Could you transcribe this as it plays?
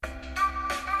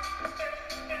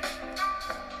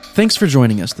Thanks for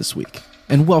joining us this week,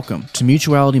 and welcome to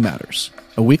Mutuality Matters,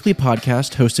 a weekly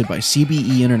podcast hosted by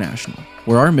CBE International,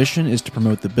 where our mission is to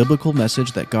promote the biblical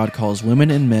message that God calls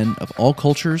women and men of all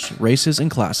cultures, races,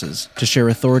 and classes to share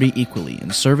authority equally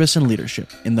in service and leadership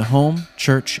in the home,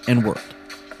 church, and world.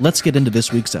 Let's get into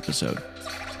this week's episode.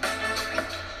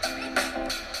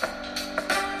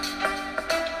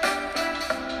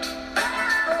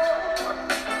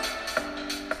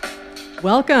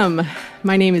 Welcome.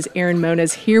 My name is Erin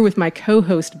Moniz, here with my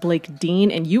co-host Blake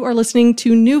Dean, and you are listening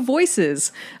to New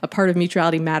Voices, a part of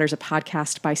Mutuality Matters, a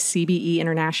podcast by CBE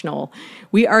International.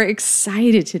 We are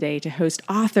excited today to host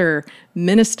author,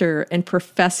 minister, and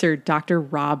professor Dr.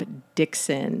 Rob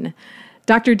Dixon.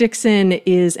 Dr. Dixon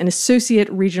is an Associate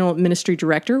Regional Ministry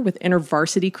Director with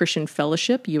InterVarsity Christian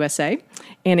Fellowship, USA,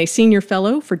 and a Senior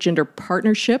Fellow for Gender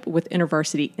Partnership with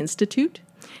InterVarsity Institute.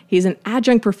 He's an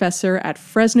adjunct professor at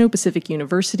Fresno Pacific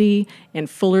University and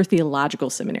Fuller Theological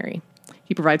Seminary.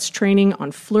 He provides training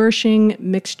on flourishing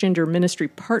mixed-gender ministry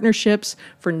partnerships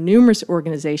for numerous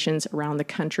organizations around the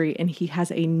country, and he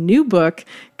has a new book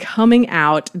coming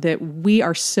out that we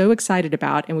are so excited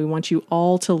about, and we want you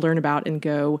all to learn about and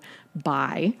go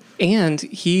buy. And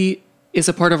he is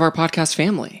a part of our podcast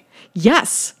family.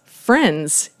 Yes,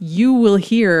 friends, you will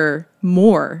hear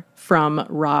more from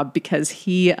Rob because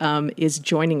he is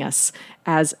joining us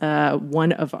as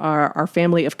one of our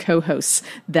family of co-hosts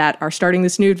that are starting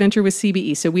this new adventure with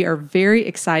CBE. So we are very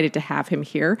excited to have him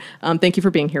here. Thank you for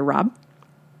being here, Rob.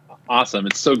 Awesome.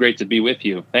 It's so great to be with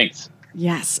you. Thanks.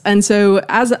 Yes. And so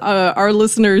as our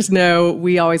listeners know,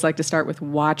 we always like to start with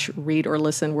watch, read, or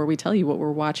listen, where we tell you what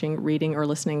we're watching, reading, or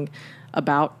listening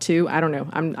about to. I don't know.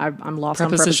 I'm lost on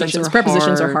prepositions.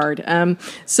 Prepositions are hard.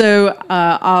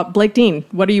 Blake Dean,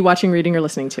 what are you watching, reading, or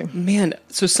listening to? Man,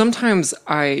 so sometimes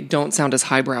I don't sound as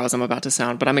highbrow as I'm about to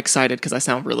sound, but I'm excited because I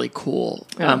sound really cool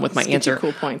with my answer.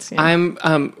 Cool points. Yeah.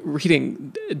 I'm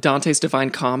reading Dante's Divine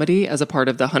Comedy as a part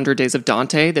of the 100 Days of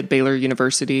Dante that Baylor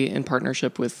University, in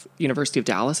partnership with University of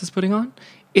Dallas, is putting on.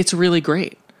 It's really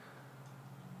great.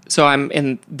 So I'm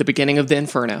in the beginning of the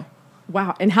Inferno.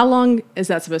 Wow. And how long is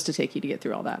that supposed to take you to get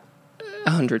through all that?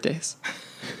 100 days.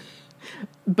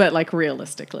 But like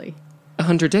realistically?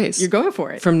 100 days. You're going for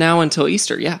it. From now until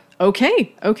Easter, yeah.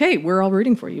 Okay. We're all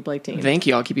rooting for you, Blake Dean. Thank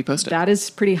you. I'll keep you posted. That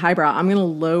is pretty highbrow. I'm going to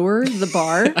lower the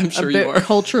bar I'm sure a bit you are.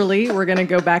 Culturally. We're going to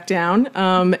go back down.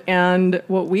 And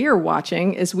what we are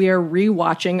watching is we are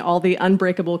rewatching all the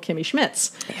Unbreakable Kimmy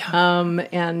Schmidts. Yeah.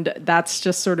 And that's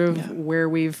just sort of where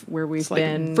we've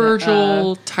been. Like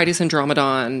Virgil, Titus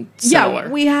Andromedon,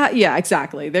 similar. Yeah,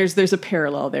 exactly. There's a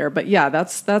parallel there, but yeah,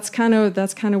 that's kind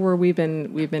of where we've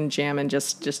been jamming,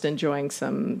 just enjoying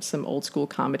some old school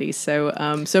comedy. So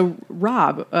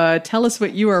Rob, tell us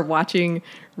what you are watching,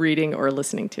 reading, or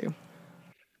listening to.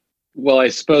 Well, I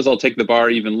suppose I'll take the bar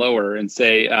even lower and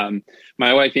say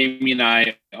my wife Amy and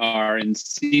I are in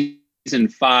season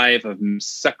 5 of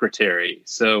Secretary.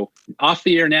 So off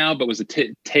the air now, but was a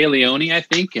Téa Leoni, I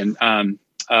think, and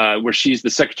where she's the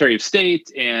Secretary of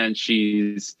State and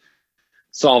she's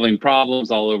solving problems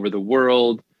all over the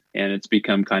world, and it's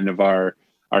become kind of our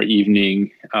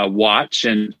evening watch,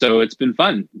 and so it's been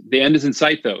fun. The end is in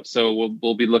sight, though, so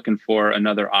we'll be looking for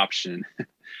another option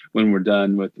when we're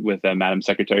done with Madam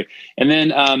Secretary. And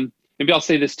then maybe I'll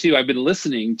say this too. I've been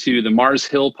listening to the Mars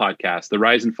Hill podcast, The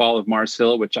Rise and Fall of Mars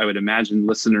Hill, which I would imagine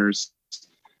listeners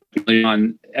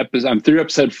on. I'm through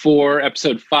episode 4.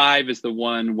 Episode 5 is the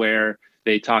one where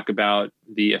they talk about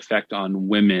the effect on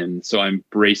women. So I'm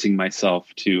bracing myself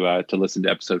to listen to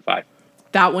episode 5.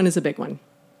 That one is a big one.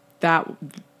 That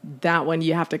one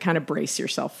you have to kind of brace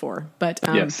yourself for. But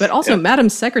also Madam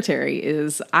Secretary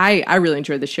is, I really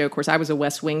enjoyed the show. Of course, I was a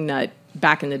West Wing nut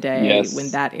back in the day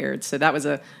when that aired. So that was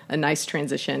a nice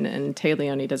transition, and Téa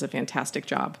Leoni does a fantastic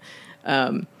job.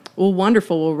 Well,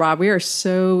 wonderful. Well, Rob, we are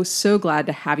so glad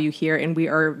to have you here, and we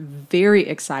are very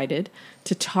excited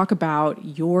to talk about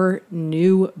your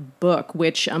new book,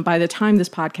 which by the time this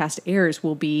podcast airs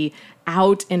will be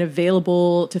out and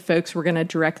available to folks. We're going to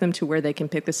direct them to where they can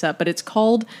pick this up, but it's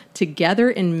called Together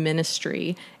in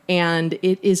Ministry, and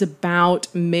it is about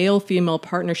male-female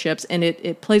partnerships, and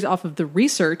it plays off of the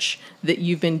research that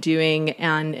you've been doing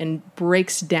and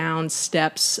breaks down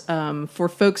steps for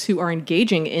folks who are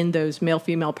engaging in those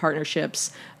male-female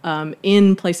partnerships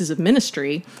in places of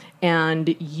ministry.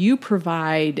 And you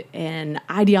provide an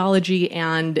ideology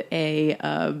and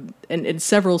and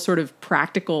several sort of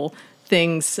practical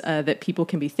things that people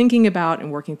can be thinking about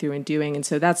and working through and doing. And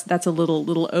so that's a little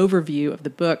overview of the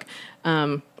book.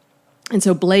 And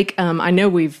so, Blake, I know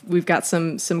we've got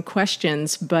some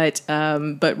questions, but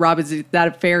Rob, is that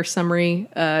a fair summary?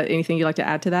 Anything you'd like to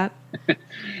add to that?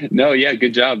 No, yeah,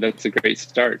 good job. That's a great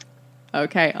start.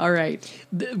 Okay, all right.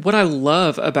 What I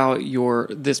love about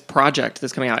this project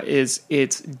that's coming out is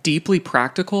it's deeply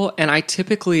practical, and I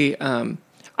typically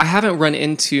I haven't run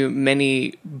into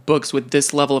many books with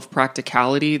this level of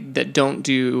practicality that don't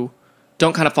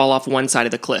kind of fall off one side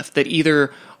of the cliff, that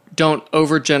either don't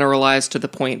overgeneralize to the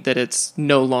point that it's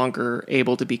no longer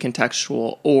able to be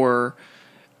contextual, or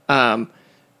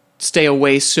stay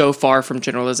away so far from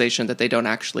generalization that they don't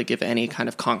actually give any kind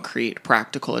of concrete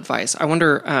practical advice. I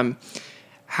wonder,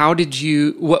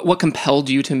 what compelled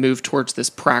you to move towards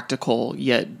this practical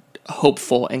yet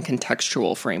hopeful and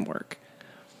contextual framework?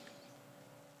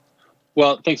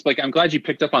 Well, thanks, Blake. I'm glad you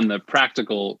picked up on the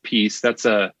practical piece. That's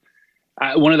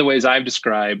one of the ways I've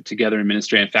described Together in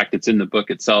Ministry. In fact, it's in the book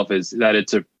itself, is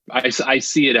that I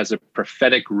see it as a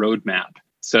prophetic roadmap.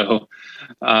 So,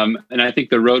 and I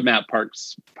think the roadmap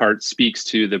part speaks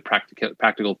to the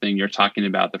practical thing you're talking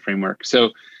about, the framework. So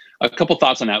a couple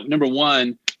thoughts on that. Number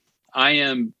one, I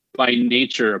am by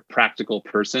nature a practical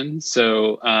person.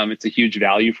 So it's a huge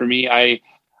value for me.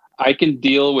 I can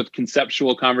deal with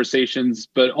conceptual conversations,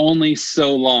 but only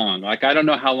so long. Like, I don't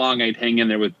know how long I'd hang in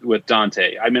there with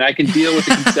Dante. I mean, I can deal with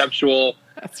the conceptual,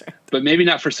 That's right. But maybe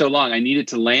not for so long. I needed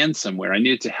to land somewhere. I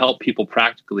needed to help people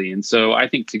practically. And so I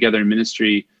think Together in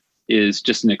Ministry is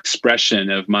just an expression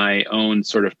of my own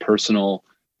sort of personal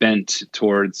bent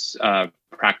towards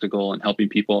practical and helping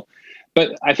people.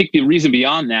 But I think the reason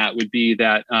beyond that would be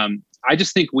that I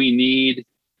just think we need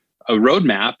a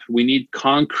roadmap. We need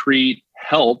concrete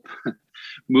help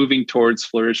moving towards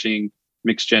flourishing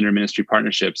mixed gender ministry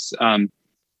partnerships.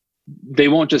 They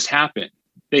won't just happen.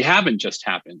 They haven't just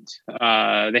happened.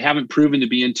 They haven't proven to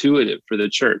be intuitive for the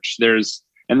church.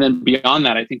 And then beyond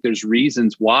that, I think there's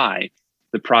reasons why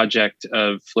the project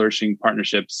of flourishing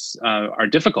partnerships are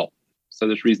difficult. So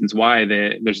there's reasons why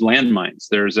there's landmines.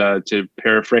 There's, to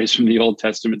paraphrase from the Old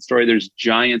Testament story, there's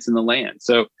giants in the land.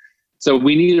 So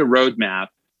we need a roadmap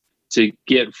to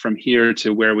get from here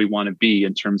to where we want to be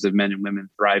in terms of men and women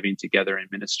thriving together in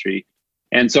ministry.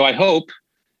 And so I hope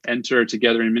enter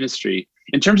Together in Ministry.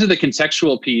 In terms of the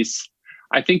contextual piece,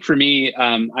 I think for me,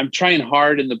 I'm trying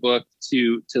hard in the book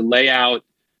to lay out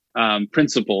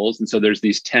principles. And so there's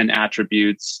these 10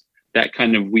 attributes that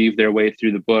kind of weave their way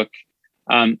through the book.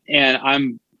 And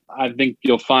I think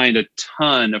you'll find a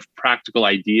ton of practical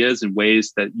ideas and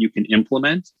ways that you can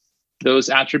implement those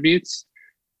attributes.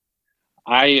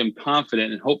 I am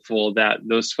confident and hopeful that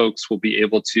those folks will be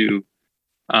able to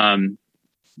implement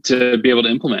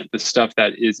the stuff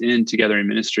that is in Together in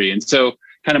Ministry. And so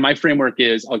kind of my framework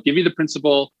is, I'll give you the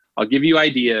principle, I'll give you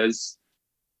ideas.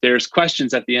 There's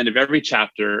questions at the end of every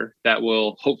chapter that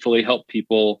will hopefully help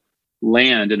people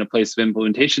land in a place of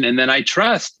implementation. And then I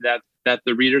trust that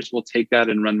the readers will take that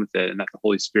and run with it, and that the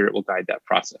Holy Spirit will guide that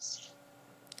process.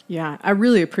 Yeah, I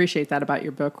really appreciate that about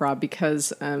your book, Rob,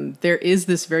 because there is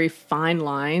this very fine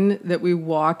line that we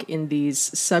walk in these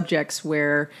subjects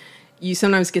where you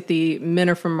sometimes get the men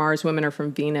are from Mars, women are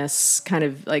from Venus, kind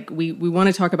of like we want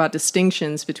to talk about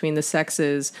distinctions between the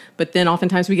sexes, but then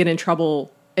oftentimes we get in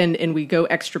trouble and we go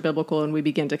extra biblical and we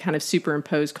begin to kind of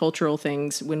superimpose cultural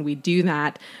things when we do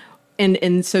that.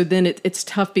 And so then it's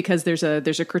tough because there's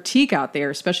a critique out there,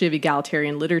 especially of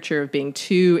egalitarian literature, of being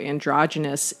too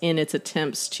androgynous in its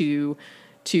attempts to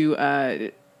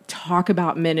talk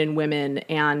about men and women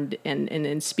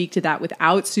and speak to that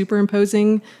without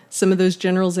superimposing some of those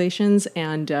generalizations.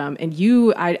 And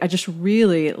I just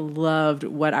really loved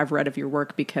what I've read of your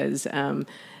work, because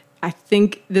I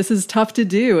think this is tough to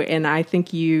do, and I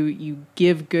think you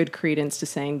give good credence to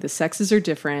saying the sexes are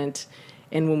different.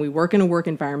 And when we work in a work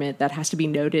environment, that has to be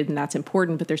noted, and that's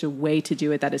important, but there's a way to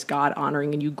do it that is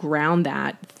God-honoring, and you ground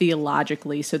that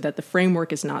theologically so that the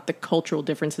framework is not the cultural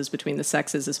differences between the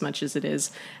sexes as much as it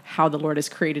is how the Lord has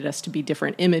created us to be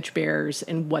different image bearers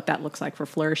and what that looks like for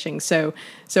flourishing. So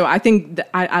I think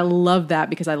I love that,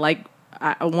 because I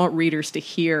want readers to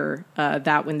hear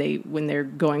that when they're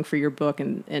going for your book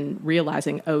and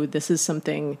realizing, oh, this is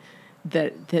something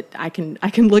that I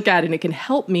can look at and it can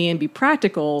help me and be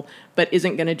practical, but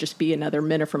isn't going to just be another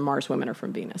men are from Mars, women are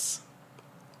from Venus.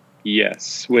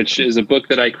 Yes, which is a book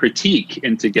that I critique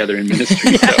in Together in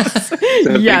Ministry. Yes,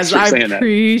 so yes, I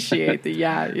appreciate that.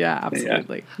 Yeah,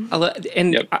 absolutely. Yeah.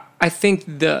 And yep. I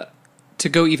think to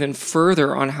go even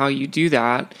further on how you do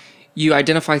that, you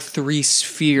identify 3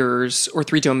 spheres or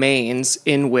 3 domains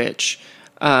in which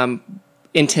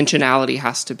intentionality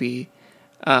has to be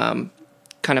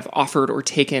kind of offered or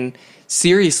taken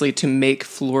seriously to make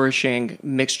flourishing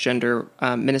mixed gender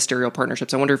ministerial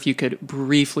partnerships. I wonder if you could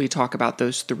briefly talk about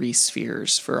those 3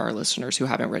 spheres for our listeners who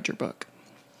haven't read your book.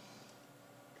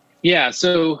 Yeah,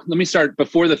 so let me start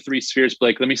before the 3 spheres,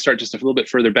 Blake. Let me start just a little bit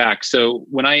further back. So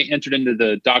when I entered into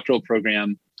the doctoral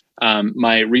program,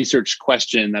 my research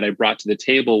question that I brought to the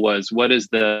table was, what is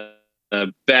the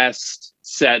best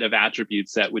set of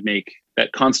attributes that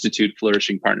constitute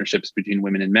flourishing partnerships between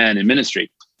women and men in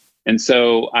ministry? And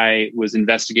so I was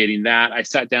investigating that. I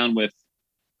sat down with,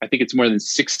 I think it's more than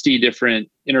 60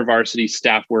 different InterVarsity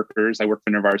staff workers. I work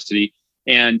for InterVarsity,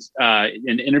 and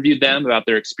interviewed them about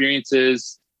their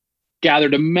experiences,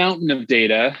 gathered a mountain of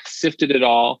data, sifted it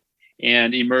all,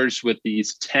 and emerged with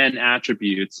these 10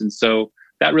 attributes. And so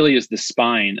that really is the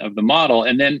spine of the model.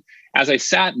 And then as I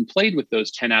sat and played with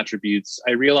those 10 attributes,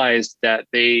 I realized that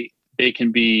they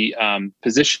can be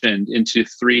positioned into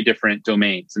 3 different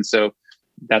domains. And so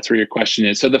that's where your question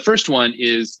is. So the first one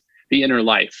is the inner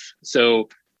life. So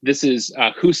this is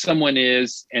who someone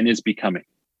is and is becoming.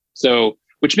 So,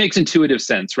 which makes intuitive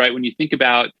sense, right? When you think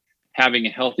about having a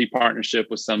healthy partnership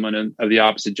with someone of the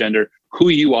opposite gender, who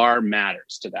you are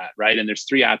matters to that, right? And there's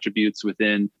 3 attributes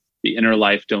within the inner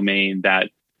life domain that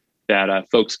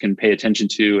folks can pay attention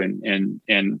to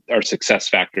and are success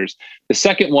factors. The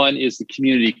second one is the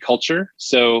community culture.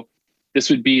 So this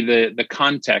would be the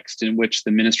context in which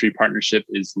the ministry partnership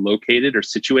is located or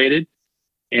situated.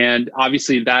 And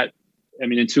obviously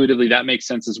intuitively that makes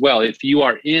sense as well. If you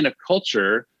are in a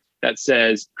culture that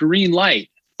says green light,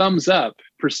 thumbs up,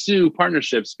 pursue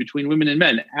partnerships between women and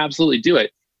men, absolutely do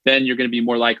it, then you're going to be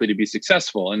more likely to be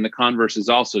successful. And the converse is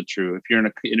also true. If you're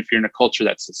in a culture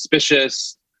that's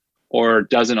suspicious or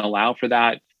doesn't allow for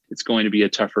that, it's going to be a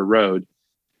tougher road.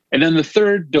 And then the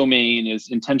third domain is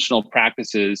intentional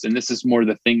practices. And this is more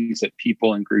the things that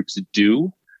people and groups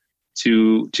do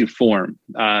to form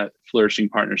flourishing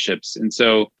partnerships. And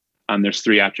so there's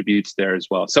 3 attributes there as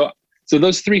well. So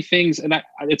those 3 things, and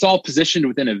it's all positioned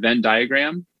within a Venn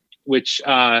diagram, which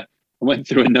I went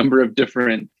through a number of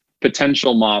different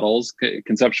potential models,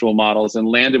 conceptual models, and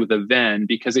landed with a Venn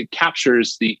because it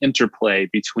captures the interplay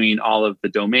between all of the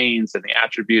domains and the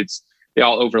attributes. They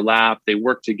all overlap, they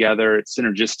work together, it's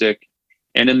synergistic.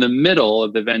 And in the middle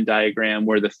of the Venn diagram,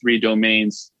 where the 3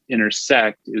 domains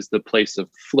intersect, is the place of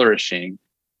flourishing,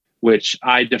 which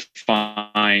I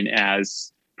define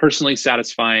as personally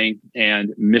satisfying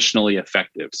and missionally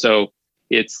effective. So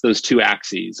it's those 2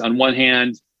 axes. On one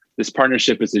hand, this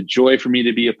partnership is a joy for me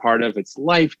to be a part of. It's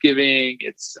life-giving.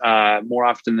 It's more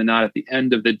often than not, at the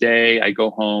end of the day, I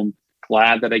go home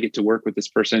glad that I get to work with this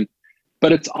person.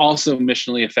 But it's also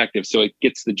missionally effective. So it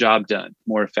gets the job done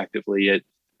more effectively.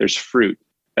 There's fruit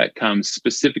that comes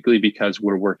specifically because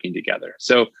we're working together.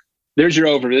 So there's your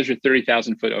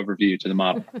 30,000-foot overview to the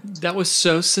model. That was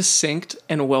so succinct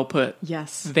and well put.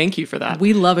 Yes. Thank you for that.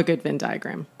 We love a good Venn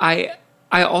diagram. I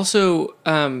also...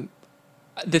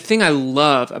 the thing I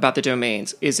love about the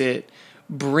domains is it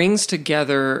brings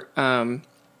together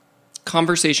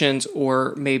conversations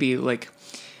or maybe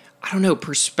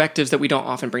perspectives that we don't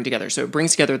often bring together. So it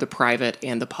brings together the private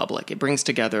and the public. It brings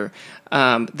together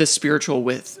the spiritual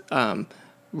with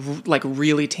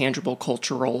really tangible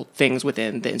cultural things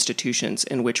within the institutions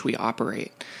in which we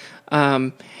operate.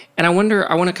 And I want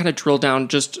to kind of drill down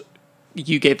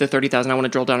you gave the 30,000. I want to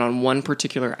drill down on one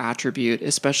particular attribute,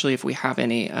 especially if we have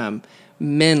any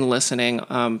men listening,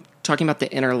 talking about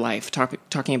the inner life,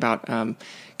 talking about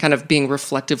kind of being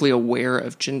reflectively aware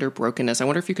of gender brokenness. I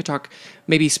wonder if you could talk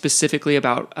maybe specifically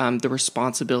about the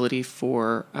responsibility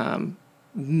for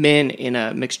men in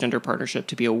a mixed gender partnership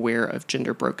to be aware of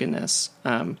gender brokenness.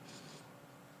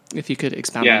 If you could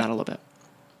expound on that a little bit.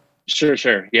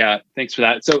 Sure. Yeah, thanks for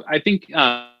that. So I think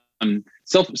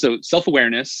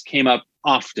self-awareness came up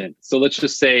often. So let's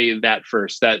just say that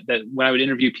first, that when I would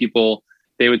interview people,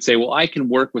 they would say, well, I can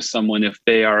work with someone if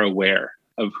they are aware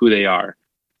of who they are,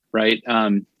 right?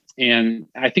 And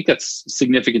I think that's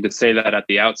significant to say that at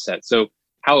the outset. So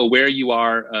how aware you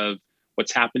are of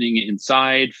what's happening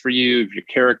inside for you, of your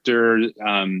character,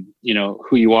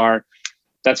 who you are,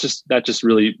 that just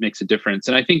really makes a difference.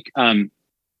 And I think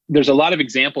there's a lot of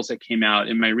examples that came out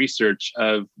in my research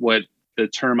of what the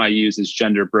term I use is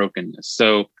gender brokenness.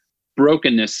 So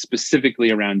brokenness specifically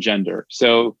around gender.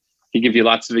 So I can give you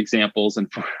lots of examples,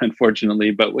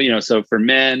 unfortunately, but so for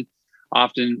men,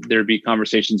 often there'd be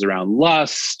conversations around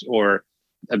lust or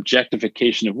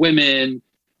objectification of women.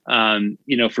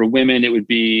 For women, it would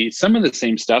be some of the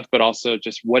same stuff, but also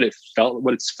just what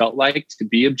it's felt like to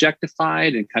be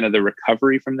objectified and kind of the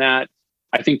recovery from that.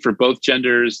 I think for both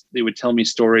genders, they would tell me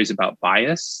stories about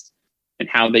bias and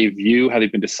how they've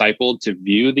been discipled to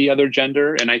view the other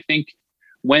gender. And I think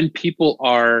when people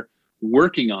are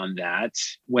working on that,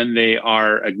 when they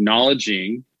are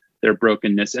acknowledging their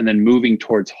brokenness and then moving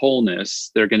towards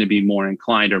wholeness, they're going to be more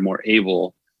inclined or more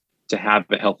able to have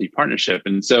a healthy partnership.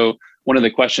 And so one of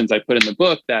the questions I put in the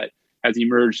book that has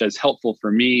emerged as helpful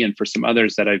for me and for some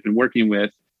others that I've been working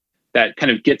with that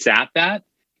kind of gets at that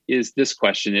is this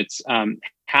question. It's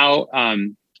how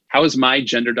is my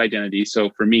gendered identity, so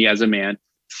for me as a man,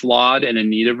 flawed and in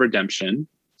need of redemption?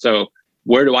 So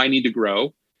where do I need to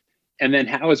grow? And then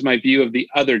how is my view of the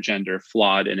other gender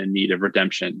flawed and in need of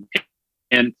redemption?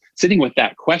 And sitting with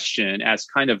that question as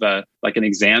kind of like an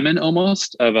examine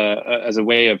almost as a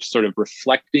way of sort of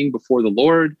reflecting before the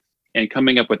Lord and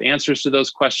coming up with answers to those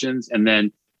questions, and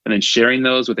then sharing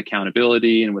those with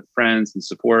accountability and with friends and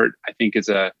support, I think is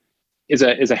a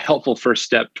helpful first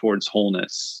step towards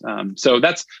wholeness. So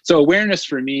awareness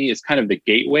for me is kind of the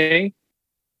gateway.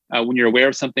 When you're aware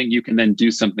of something, you can then do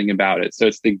something about it. So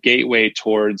it's the gateway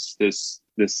towards this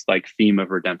like theme of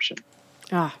redemption.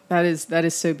 Ah, that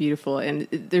is so beautiful. And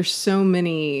there's so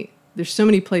many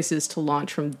places to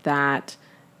launch from that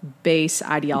base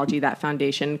ideology, that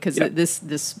foundation, because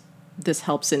this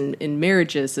helps in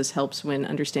marriages. This helps when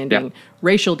understanding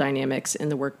racial dynamics in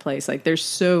the workplace. Like there's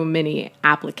so many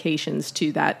applications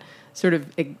to that sort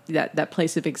of that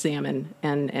place of examine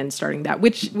and starting that,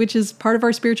 which is part of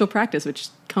our spiritual practice, which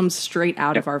comes straight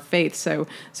out of our faith. So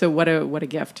what a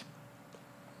gift.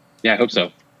 Yeah, I hope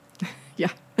so.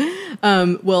 Yeah.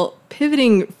 Well,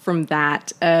 pivoting from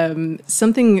that,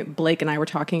 something Blake and I were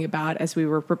talking about as we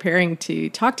were preparing to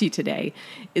talk to you today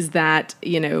is that,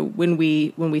 when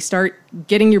we start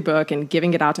getting your book and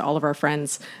giving it out to all of our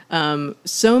friends,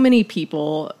 so many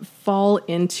people fall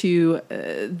into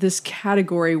this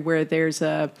category where they're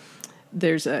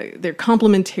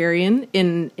complementarian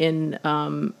in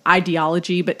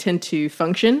ideology, but tend to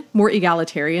function more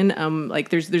egalitarian. Like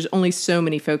there's only so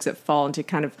many folks that fall into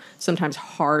kind of sometimes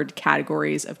hard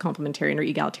categories of complementarian or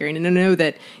egalitarian. And I know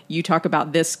that you talk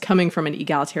about this coming from an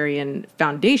egalitarian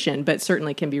foundation, but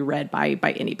certainly can be read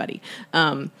by anybody.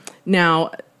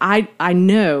 Now I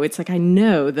know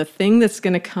the thing that's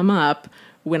going to come up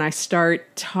when I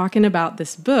start talking about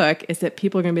this book is that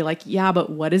people are going to be like, yeah,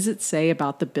 but what does it say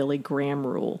about the Billy Graham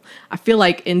rule? I feel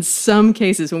like in some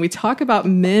cases, when we talk about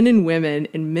men and women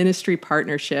in ministry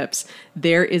partnerships,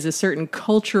 there is a certain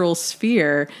cultural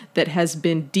sphere that has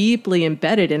been deeply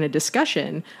embedded in a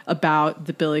discussion about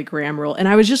the Billy Graham rule. And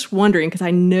I was just wondering, because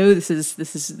I know this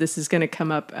is going to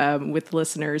come up with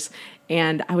listeners,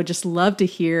 and I would just love to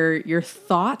hear your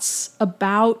thoughts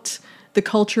about the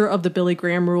culture of the Billy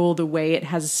Graham rule, the way it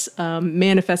has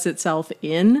manifested itself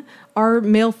in our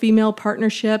male-female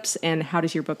partnerships, and how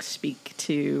does your book speak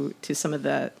to some of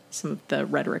the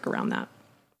rhetoric around that?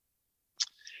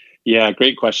 Yeah,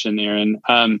 great question, Erin.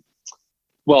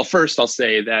 Well, first I'll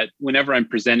say that whenever I'm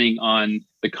presenting on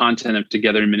the content of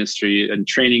Together in Ministry and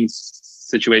training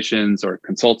situations or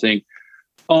consulting,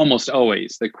 almost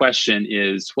always the question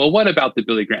is, well, what about the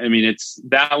Billy Graham? I mean, it's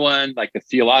that one, like the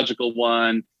theological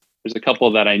one. There's a couple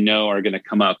that I know are going to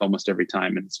come up almost every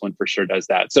time, and this one for sure does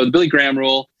that. So the Billy Graham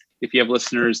rule, if you have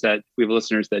listeners that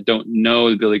don't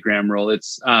know the Billy Graham rule,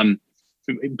 it's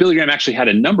Billy Graham actually had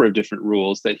a number of different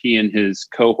rules that he and his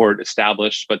cohort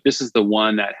established, but this is the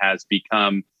one that has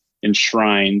become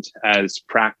enshrined as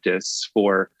practice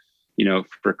for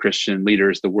Christian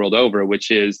leaders the world over,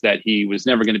 which is that he was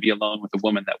never going to be alone with a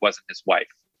woman that wasn't his wife.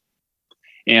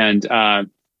 And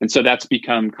so that's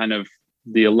become kind of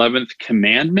the 11th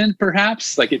commandment,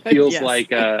 perhaps. Like it feels like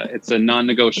it's a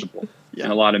non-negotiable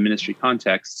in a lot of ministry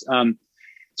contexts.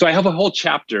 So I have a whole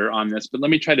chapter on this, but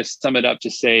let me try to sum it up to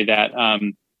say that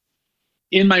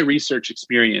in my research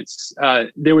experience,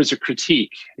 there was a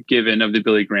critique given of the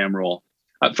Billy Graham rule.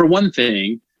 For one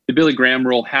thing, the Billy Graham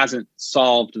rule hasn't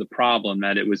solved the problem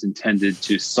that it was intended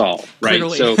to solve, right?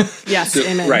 Clearly. So yes,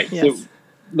 amen. Right. Yes. So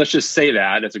let's just say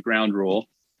that as a ground rule.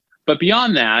 But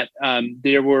beyond that,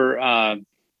 there were,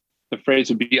 the phrase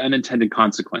would be unintended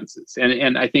consequences.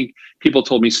 And I think people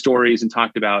told me stories and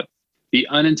talked about the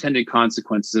unintended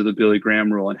consequences of the Billy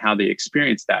Graham rule and how they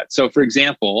experienced that. So for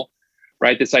example,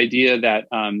 right, this idea that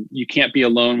you can't be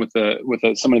alone with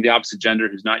someone of the opposite gender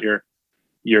who's not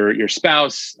your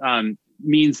spouse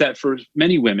means that for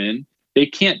many women, they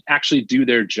can't actually do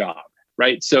their job,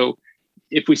 right? So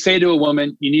if we say to a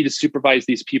woman, you need to supervise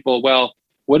these people, well,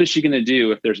 what is she going to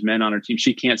do if there's men on her team?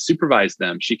 She can't supervise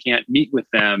them. She can't meet with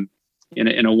them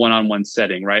in a one-on-one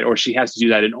setting, right? Or she has to do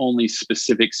that in only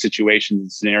specific situations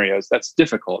and scenarios. That's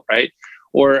difficult, right?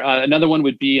 Or another one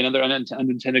would be, another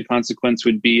unintended consequence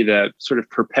would be the sort of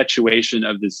perpetuation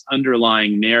of this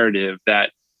underlying narrative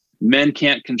that men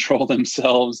can't control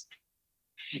themselves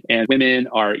and women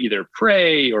are either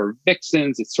prey or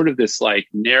vixens. It's sort of this like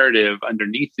narrative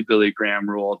underneath the Billy Graham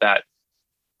rule that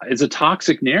is a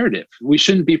toxic narrative. We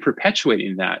shouldn't be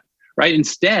perpetuating that, right?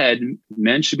 Instead,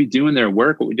 men should be doing their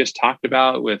work, what we just talked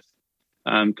about with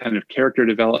kind of character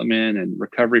development and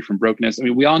recovery from brokenness. I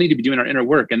mean, we all need to be doing our inner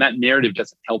work, and that narrative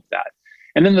doesn't help that.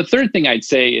 And then the third thing I'd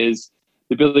say is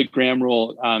the Billy Graham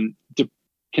rule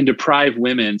can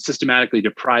systematically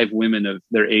deprive women of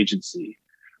their agency,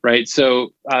 right?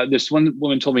 So this one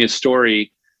woman told me a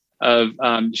story of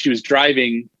she was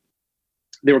driving.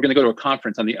 They were going to go to a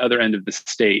conference on the other end of the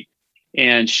state.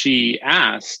 And she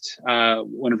asked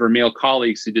one of her male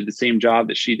colleagues who did the same job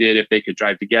that she did if they could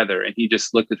drive together. And he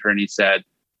just looked at her and he said,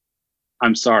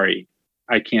 "I'm sorry,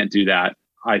 I can't do that.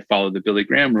 I follow the Billy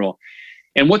Graham rule."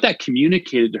 And what that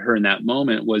communicated to her in that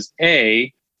moment was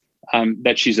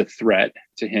that she's a threat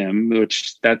to him,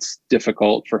 which that's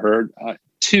difficult for her.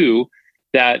 Two,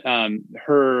 that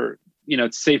her,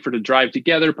 it's safer to drive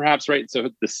together, perhaps, right? So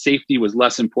the safety was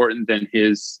less important than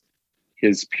his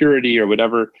purity or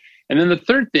whatever. And then the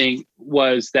third thing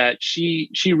was that she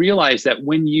realized that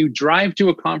when you drive to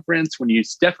a conference, when you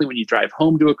drive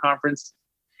home to a conference,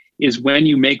 is when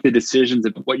you make the decisions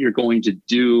of what you're going to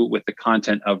do with the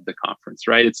content of the conference,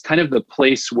 right? It's kind of the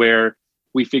place where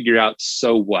we figure out,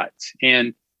 so what?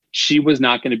 And she was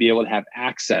not going to be able to have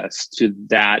access to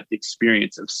that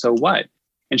experience of so what?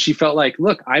 And she felt like,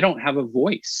 look, I don't have a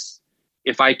voice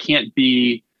if I can't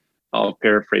be, I'll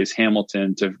paraphrase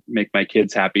Hamilton to make my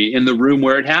kids happy, in the room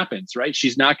where it happens, right?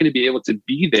 She's not going to be able to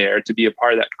be there to be a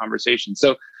part of that conversation.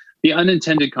 So the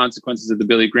unintended consequences of the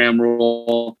Billy Graham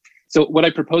rule. So what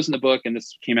I propose in the book, and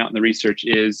this came out in the research,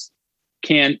 is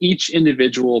can each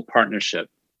individual partnership,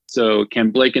 so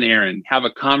can Blake and Aaron have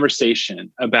a conversation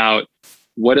about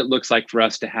what it looks like for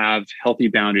us to have healthy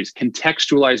boundaries,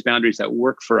 contextualized boundaries that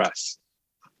work for us,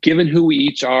 given who we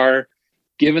each are,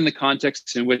 given the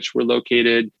context in which we're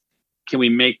located. Can we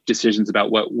make decisions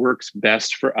about what works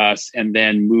best for us and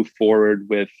then move forward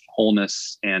with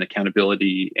wholeness and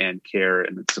accountability and care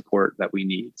and the support that we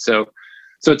need? So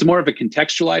it's more of a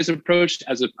contextualized approach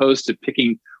as opposed to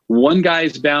picking one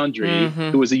guy's boundary,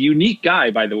 who was a unique guy,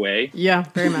 by the way. Yeah,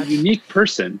 very much. A unique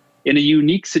person in a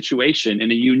unique situation,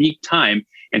 in a unique time,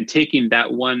 and taking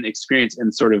that one experience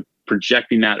and sort of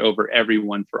projecting that over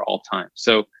everyone for all time.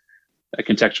 So a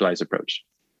contextualized approach.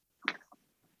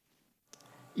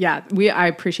 Yeah, I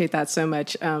appreciate that so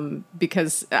much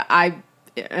because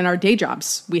in our day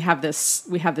jobs, we have this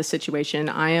situation.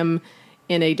 I am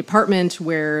in a department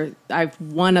where I have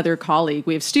one other colleague.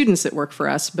 We have students that work for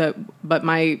us, but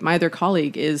my other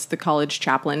colleague is the college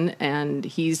chaplain, and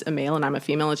he's a male and I'm a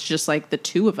female. It's just like the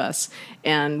two of us,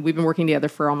 and we've been working together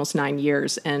for almost 9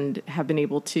 years and have been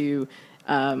able to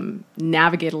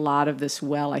navigate a lot of this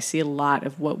well. I see a lot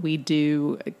of what we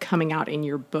do coming out in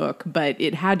your book, but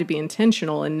it had to be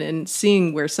intentional, and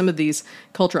seeing where some of these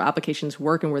cultural applications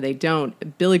work and where they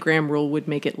don't. Billy Graham rule would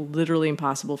make it literally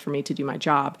impossible for me to do my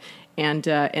job.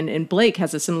 And Blake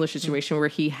has a similar situation where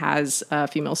he has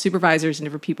female supervisors and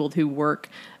different people who work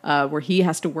where he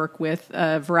has to work with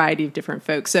a variety of different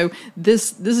folks. So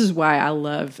this is why I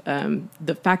love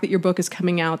the fact that your book is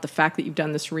coming out, the fact that you've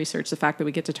done this research, the fact that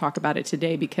we get to talk about it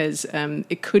today, because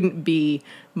it couldn't be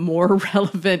more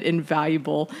relevant and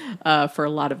valuable for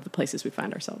a lot of the places we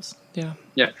find ourselves. Yeah.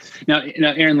 Yeah. Now,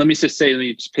 Aaron, let me just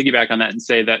piggyback on that and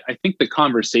say that I think the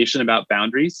conversation about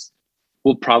boundaries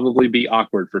will probably be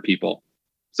awkward for people.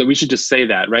 So we should just say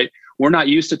that, right? We're not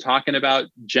used to talking about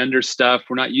gender stuff.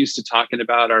 We're not used to talking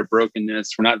about our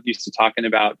brokenness. We're not used to talking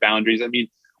about boundaries. I mean,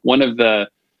 one of the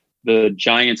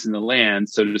giants in the land,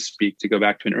 so to speak, to go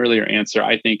back to an earlier answer,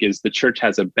 I think is the church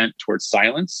has a bent towards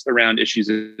silence around issues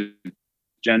of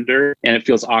gender. And it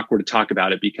feels awkward to talk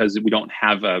about it because we don't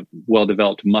have a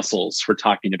well-developed muscles for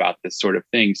talking about this sort of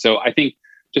thing. So I think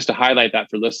just to highlight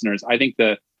that for listeners, I think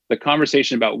the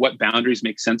conversation about what boundaries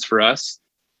make sense for us,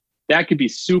 that could be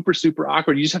super, super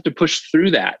awkward. You just have to push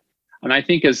through that. And I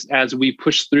think as we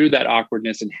push through that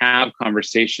awkwardness and have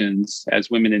conversations as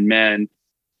women and men,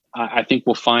 I think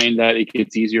we'll find that it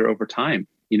gets easier over time,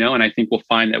 and I think we'll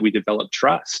find that we develop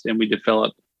trust and we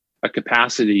develop a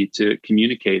capacity to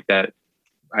communicate that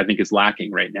I think is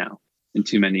lacking right now in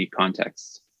too many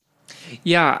contexts.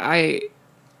 Yeah,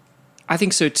 I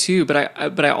think so too, but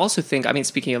I also think, I mean,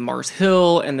 speaking of Mars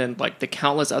Hill and then like the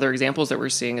countless other examples that we're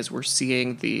seeing, is we're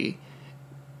seeing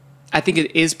I think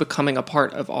it is becoming a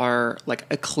part of our like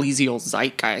ecclesial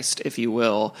zeitgeist, if you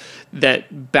will,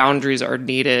 that boundaries are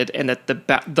needed, and that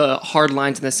the hard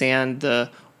lines in the sand, the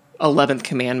 11th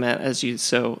commandment, as you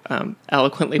so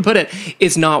eloquently put it,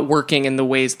 is not working in the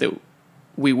ways that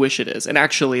we wish it is. And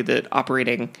actually, that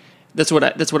operating. That's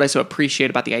what I so appreciate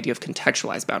about the idea of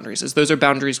contextualized boundaries, is those are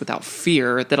boundaries without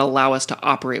fear that allow us to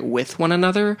operate with one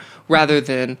another, rather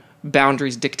than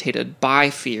boundaries dictated by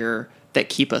fear that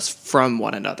keep us from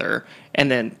one another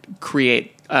and then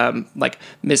create like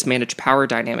mismanaged power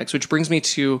dynamics. Which brings me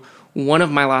to one of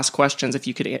my last questions, if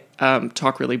you could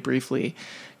talk really briefly,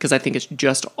 because I think it's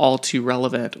just all too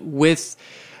relevant with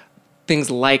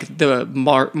things like the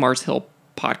Mars Hill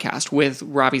podcast, with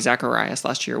Ravi Zacharias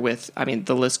last year,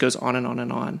 the list goes on and on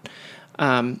and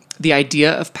on. The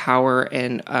idea of power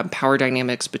and power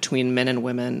dynamics between men and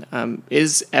women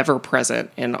is ever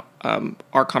present in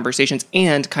our conversations,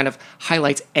 and kind of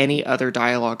highlights any other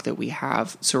dialogue that we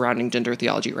have surrounding gender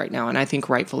theology right now, and I think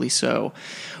rightfully so.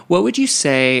 What would you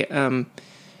say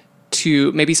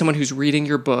to maybe someone who's reading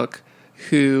your book,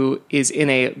 who is in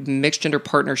a mixed gender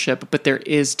partnership, but there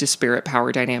is disparate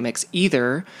power dynamics,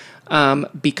 either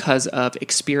because of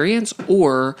experience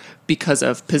or because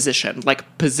of position?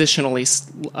 Like positionally,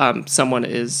 someone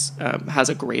has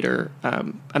a greater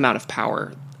amount of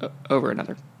power over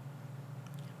another.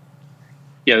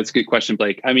 Yeah, that's a good question,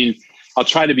 Blake. I mean, I'll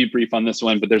try to be brief on this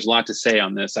one, but there's a lot to say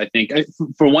on this. I think,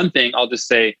 for one thing, I'll just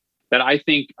say that I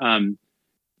think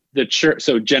the church,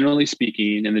 so generally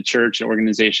speaking, in the church and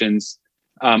organizations,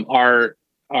 our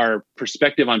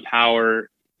perspective on power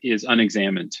is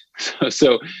unexamined.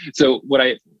 So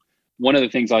one of the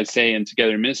things I'd say in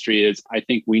Together Ministry is, I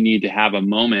think we need to have a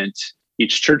moment,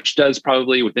 each church does,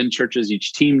 probably within churches,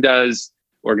 each team does,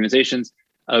 organizations,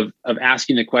 of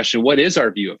asking the question, what is our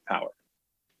view of power?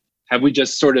 Have we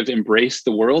just sort of embraced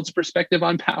the world's perspective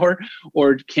on power,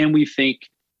 or can we think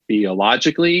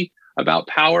theologically about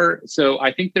power? So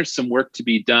I think there's some work to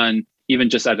be done, even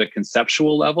just at a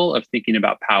conceptual level, of thinking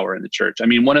about power in the church. I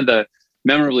mean, one of the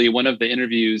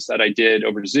interviews that I did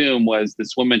over Zoom was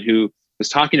this woman who was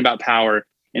talking about power,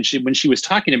 and when she was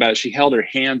talking about it, she held her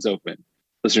hands open.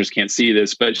 Listeners can't see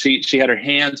this, but she had her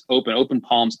hands open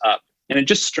palms up. And it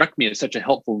just struck me as such a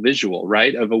helpful visual,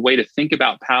 right? Of a way to think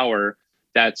about power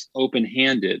that's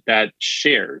open-handed, that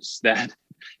shares, that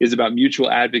is about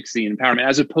mutual advocacy and empowerment,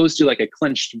 as opposed to like a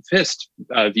clenched fist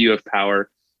view of power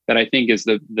that I think is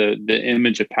the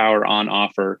image of power on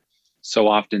offer so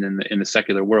often in the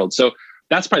secular world. So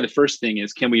that's probably the first thing,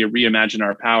 is, can we reimagine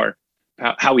our power,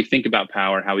 how we think about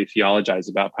power, how we theologize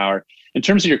about power? In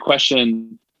terms of your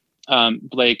question,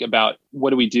 Blake, about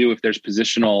what do we do if there's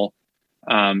positional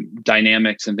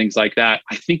dynamics and things like that,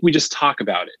 I think we just talk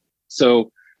about it. So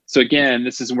again,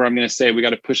 this is where I'm going to say we got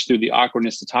to push through the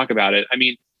awkwardness to talk about it. I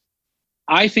mean,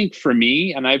 I think for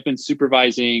me, and I've been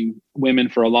supervising women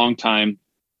for a long time,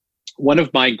 one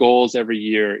of my goals every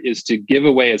year is to give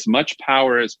away as much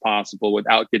power as possible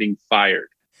without getting fired.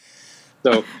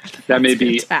 So that may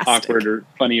be awkward or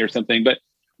funny or something, but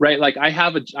right, like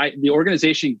the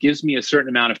organization gives me a certain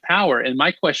amount of power, and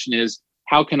my question is,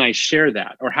 how can I share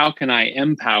that, or how can I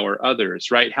empower others,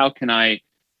 right? How can I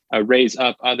raise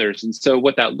up others? And so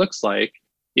what that looks like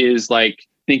is like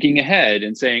thinking ahead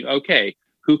and saying, okay,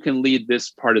 who can lead this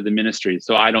part of the ministry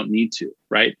so I don't need to,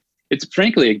 right? It's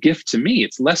frankly a gift to me.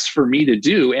 It's less for me to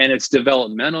do, and it's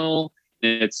developmental,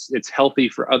 and it's healthy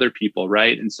for other people,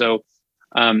 right? And so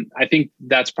I think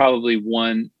that's probably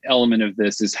one element of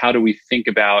this, is how do we think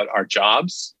about our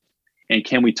jobs, and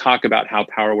can we talk about how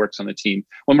power works on the team?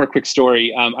 One more quick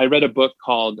story. I read a book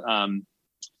called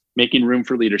Making Room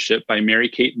for Leadership by Mary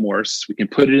Kate Morse. We can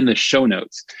put it in the show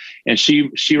notes. And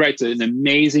she writes an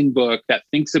amazing book that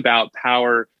thinks about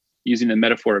power using the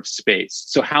metaphor of space.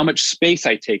 So how much space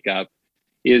I take up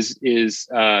is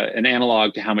an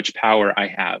analog to how much power I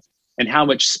have. And how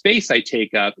much space I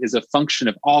take up is a function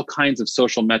of all kinds of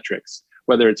social metrics,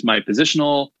 whether it's my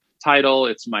positional title,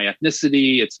 it's my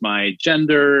ethnicity, it's my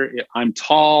gender, I'm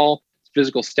tall,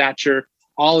 physical stature,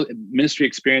 all ministry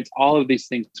experience, all of these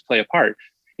things play a part.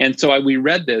 And so I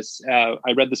read this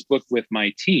book with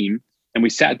my team, and we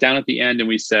sat down at the end and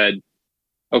we said,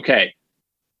 okay,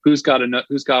 who's got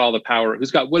all the power?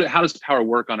 How does power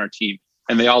work on our team?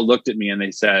 And they all looked at me and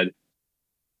they said,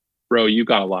 bro, you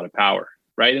got a lot of power,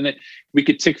 right? And we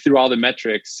could tick through all the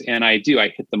metrics, and I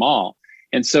hit them all.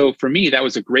 And so for me, that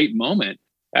was a great moment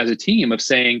as a team of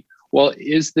saying, well,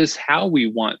 is this how we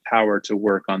want power to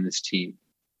work on this team?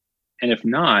 And if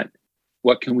not,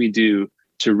 what can we do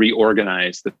to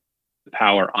reorganize the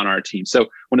power on our team? So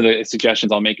one of the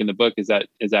suggestions I'll make in the book is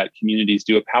that communities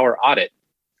do a power audit.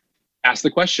 Ask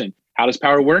the question, how does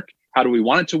power work? how do we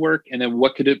want it to work? And then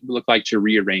what could it look like to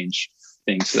rearrange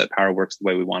things so that power works the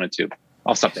way we want it to?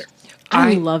 I'll stop there.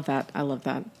 I love that. I love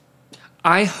that.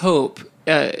 I hope,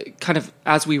 kind of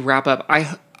as we wrap up,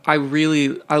 I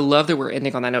love that we're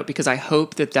ending on that note, because I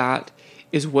hope that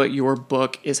is what your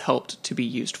book is helped to be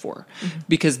used for,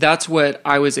 because that's what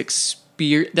I was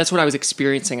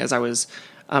experiencing as I was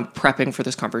prepping for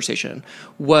this conversation,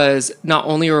 was not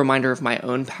only a reminder of my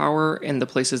own power and the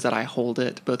places that I hold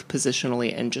it, both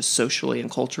positionally and just socially and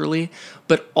culturally,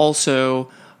 but also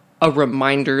a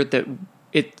reminder that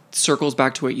it circles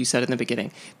back to what you said in the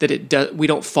beginning, that we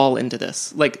don't fall into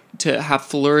this, like to have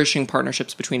flourishing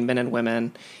partnerships between men and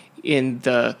women in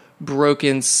the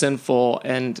broken, sinful,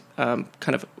 and kind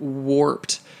of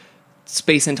warped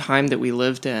space and time that we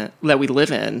live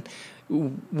in.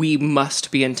 We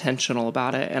must be intentional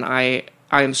about it. And I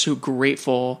am so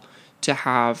grateful to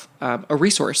have a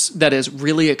resource that is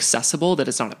really accessible, that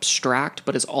is not abstract,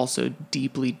 but is also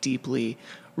deeply, deeply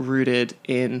rooted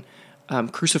in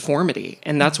cruciformity.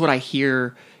 And that's what I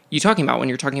hear you talking about when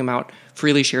you're talking about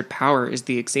freely shared power. Is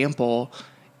the example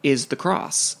is the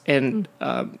cross, and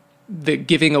the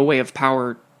giving away of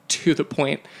power to the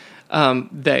point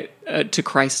that to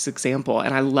Christ's example.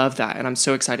 And I love that. And I'm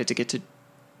so excited to get to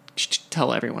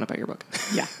tell everyone about your book.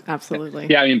 Yeah, absolutely.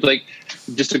 Yeah, I mean, Blake,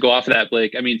 just to go off of that,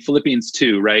 Blake, I mean, Philippians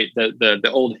 2, right?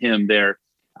 The old hymn there,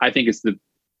 I think is the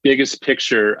biggest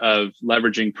picture of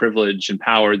leveraging privilege and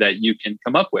power that you can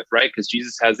come up with, right? Because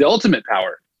Jesus has the ultimate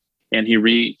power, and he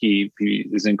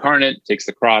is incarnate, takes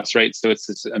the cross, right? So it's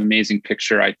this amazing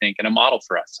picture, I think, and a model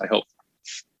for us, I hope.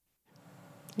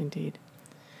 Indeed.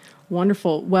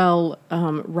 Wonderful. Well,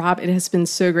 Rob, it has been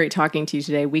so great talking to you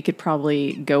today. We could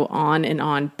probably go on and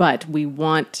on, but we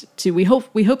hope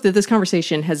that this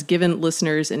conversation has given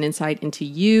listeners an insight into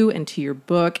you and to your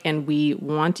book, and we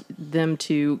want them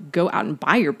to go out and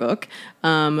buy your book,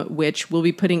 which we'll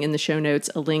be putting in the show notes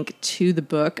a link to the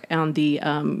book on the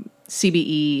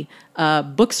CBE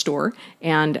bookstore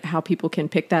and how people can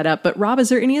pick that up. But Rob, is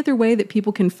there any other way that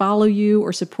people can follow you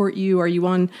or support you? Are you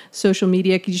on social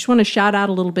media? Could you just want to shout out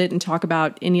a little bit and talk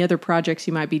about any other projects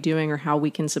you might be doing or how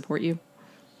we can support you?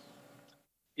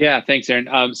 Yeah, thanks,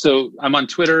 Erin. So I'm on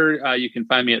Twitter. You can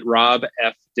find me at Rob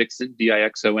F. Dixon,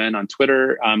 Dixon on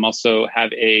Twitter. I'm also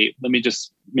let me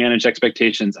just manage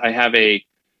expectations. I have a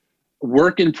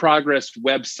work in progress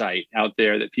website out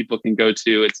there that people can go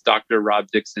to. It's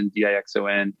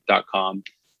drrobdixon.com,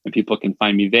 and people can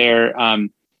find me there.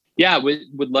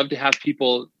 Would love to have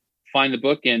people find the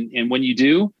book. And when you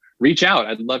do, reach out.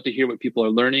 I'd love to hear what people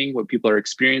are learning, what people are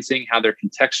experiencing, how they're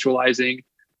contextualizing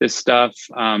this stuff.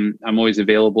 I'm always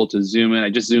available to Zoom in.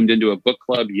 I just Zoomed into a book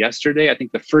club yesterday. I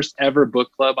think the first ever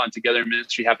book club on Together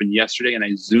Ministry happened yesterday, and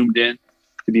I Zoomed in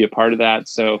to be a part of that.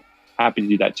 So happy to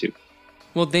do that too.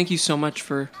 Well, thank you so much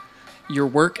for your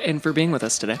work and for being with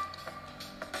us today.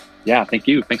 Yeah, thank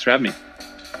you. Thanks for having me.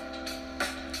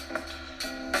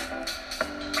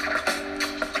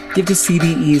 Give to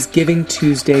CBE's Giving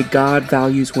Tuesday God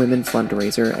Values Women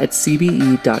fundraiser at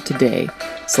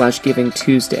cbe.today/Giving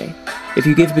Tuesday. If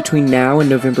you give between now and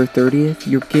November 30th,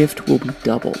 your gift will be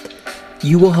doubled.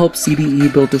 You will help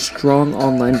CBE build a strong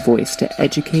online voice to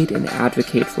educate and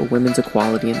advocate for women's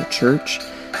equality in the church,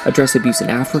 address abuse in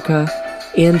Africa,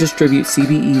 and distribute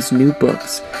CBE's new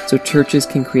books so churches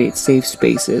can create safe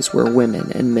spaces where women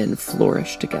and men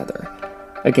flourish together.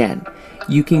 Again,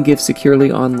 you can give securely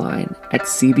online at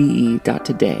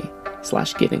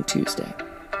cbe.today/Giving Tuesday.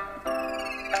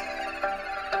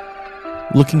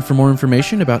 Looking for more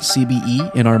information about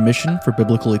CBE and our mission for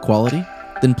biblical equality?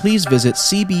 Then please visit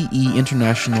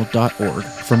cbeinternational.org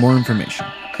for more information.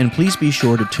 And please be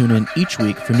sure to tune in each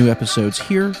week for new episodes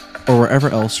here or wherever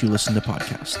else you listen to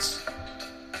podcasts.